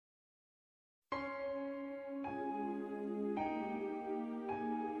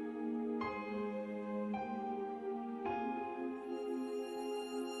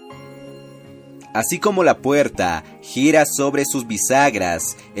Así como la puerta gira sobre sus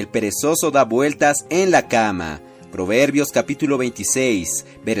bisagras, el perezoso da vueltas en la cama. Proverbios capítulo 26,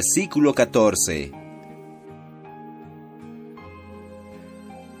 versículo 14.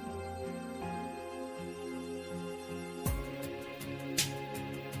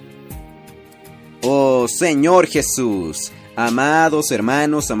 Oh Señor Jesús, amados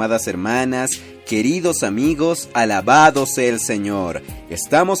hermanos, amadas hermanas, queridos amigos, alabado sea el Señor.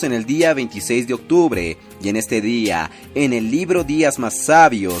 Estamos en el día 26 de octubre y en este día, en el libro Días más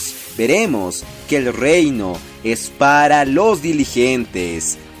sabios, veremos que el reino es para los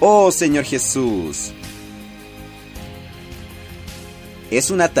diligentes. Oh Señor Jesús. Es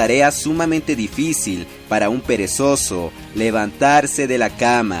una tarea sumamente difícil para un perezoso levantarse de la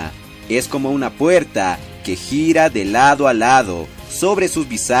cama. Es como una puerta que gira de lado a lado sobre sus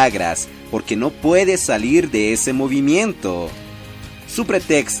bisagras, porque no puede salir de ese movimiento. Su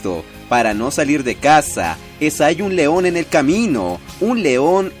pretexto para no salir de casa es: hay un león en el camino, un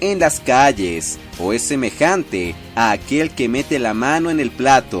león en las calles, o es semejante a aquel que mete la mano en el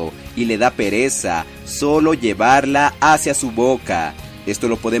plato y le da pereza solo llevarla hacia su boca. Esto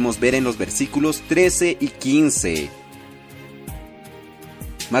lo podemos ver en los versículos 13 y 15.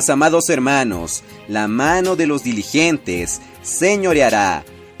 Mas, amados hermanos, la mano de los diligentes señoreará,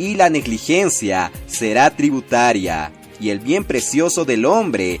 y la negligencia será tributaria, y el bien precioso del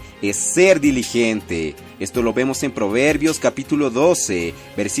hombre es ser diligente. Esto lo vemos en Proverbios capítulo 12,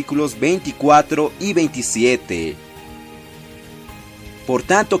 versículos 24 y 27. Por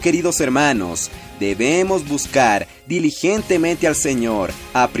tanto, queridos hermanos, debemos buscar diligentemente al Señor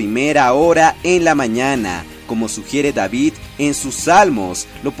a primera hora en la mañana, como sugiere David en sus salmos.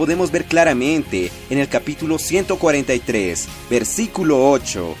 Lo podemos ver claramente en el capítulo 143, versículo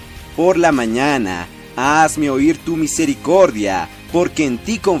 8. Por la mañana, hazme oír tu misericordia, porque en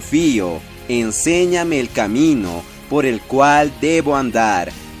ti confío. Enséñame el camino por el cual debo andar,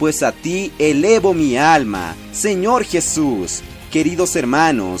 pues a ti elevo mi alma, Señor Jesús. Queridos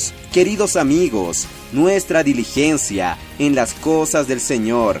hermanos, queridos amigos, nuestra diligencia en las cosas del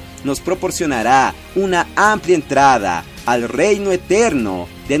Señor nos proporcionará una amplia entrada al reino eterno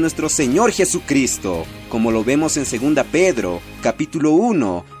de nuestro Señor Jesucristo, como lo vemos en 2 Pedro, capítulo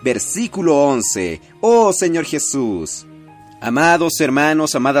 1, versículo 11. ¡Oh Señor Jesús! Amados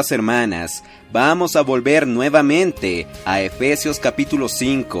hermanos, amadas hermanas, vamos a volver nuevamente a Efesios capítulo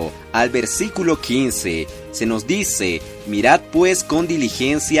 5, al versículo 15. Se nos dice: mirad pues con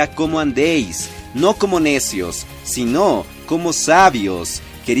diligencia cómo andéis, no como necios, sino como sabios.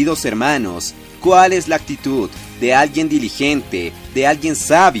 Queridos hermanos, ¿cuál es la actitud de alguien diligente, de alguien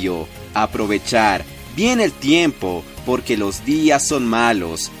sabio? Aprovechar bien el tiempo, porque los días son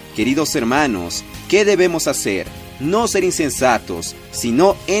malos. Queridos hermanos, ¿qué debemos hacer? No ser insensatos,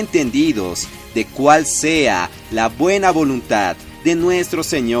 sino entendidos de cuál sea la buena voluntad de nuestro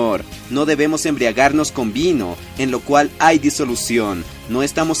Señor. No debemos embriagarnos con vino, en lo cual hay disolución. No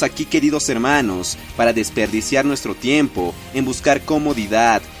estamos aquí, queridos hermanos, para desperdiciar nuestro tiempo en buscar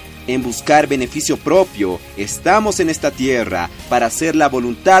comodidad, en buscar beneficio propio. Estamos en esta tierra para hacer la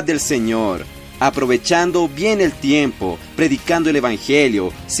voluntad del Señor, aprovechando bien el tiempo, predicando el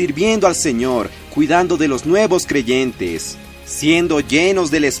Evangelio, sirviendo al Señor, cuidando de los nuevos creyentes, siendo llenos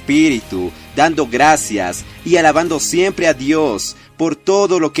del Espíritu, dando gracias y alabando siempre a Dios por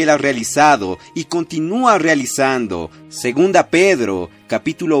todo lo que Él ha realizado y continúa realizando. 2 Pedro,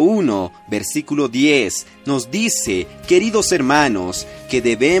 capítulo 1, versículo 10, nos dice, queridos hermanos, que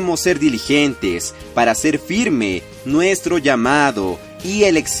debemos ser diligentes para hacer firme nuestro llamado y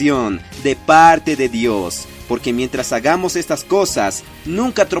elección de parte de Dios, porque mientras hagamos estas cosas,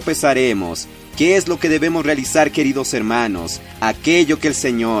 nunca tropezaremos. ¿Qué es lo que debemos realizar, queridos hermanos? Aquello que el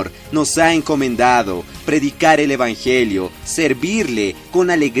Señor nos ha encomendado: predicar el Evangelio, servirle con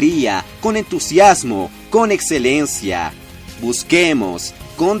alegría, con entusiasmo, con excelencia. Busquemos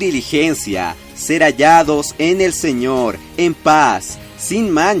con diligencia ser hallados en el Señor, en paz, sin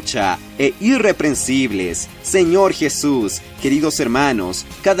mancha e irreprensibles. Señor Jesús, queridos hermanos,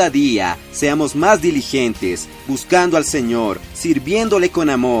 cada día seamos más diligentes, buscando al Señor, sirviéndole con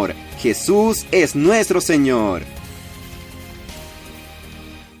amor. Jesús es nuestro Señor.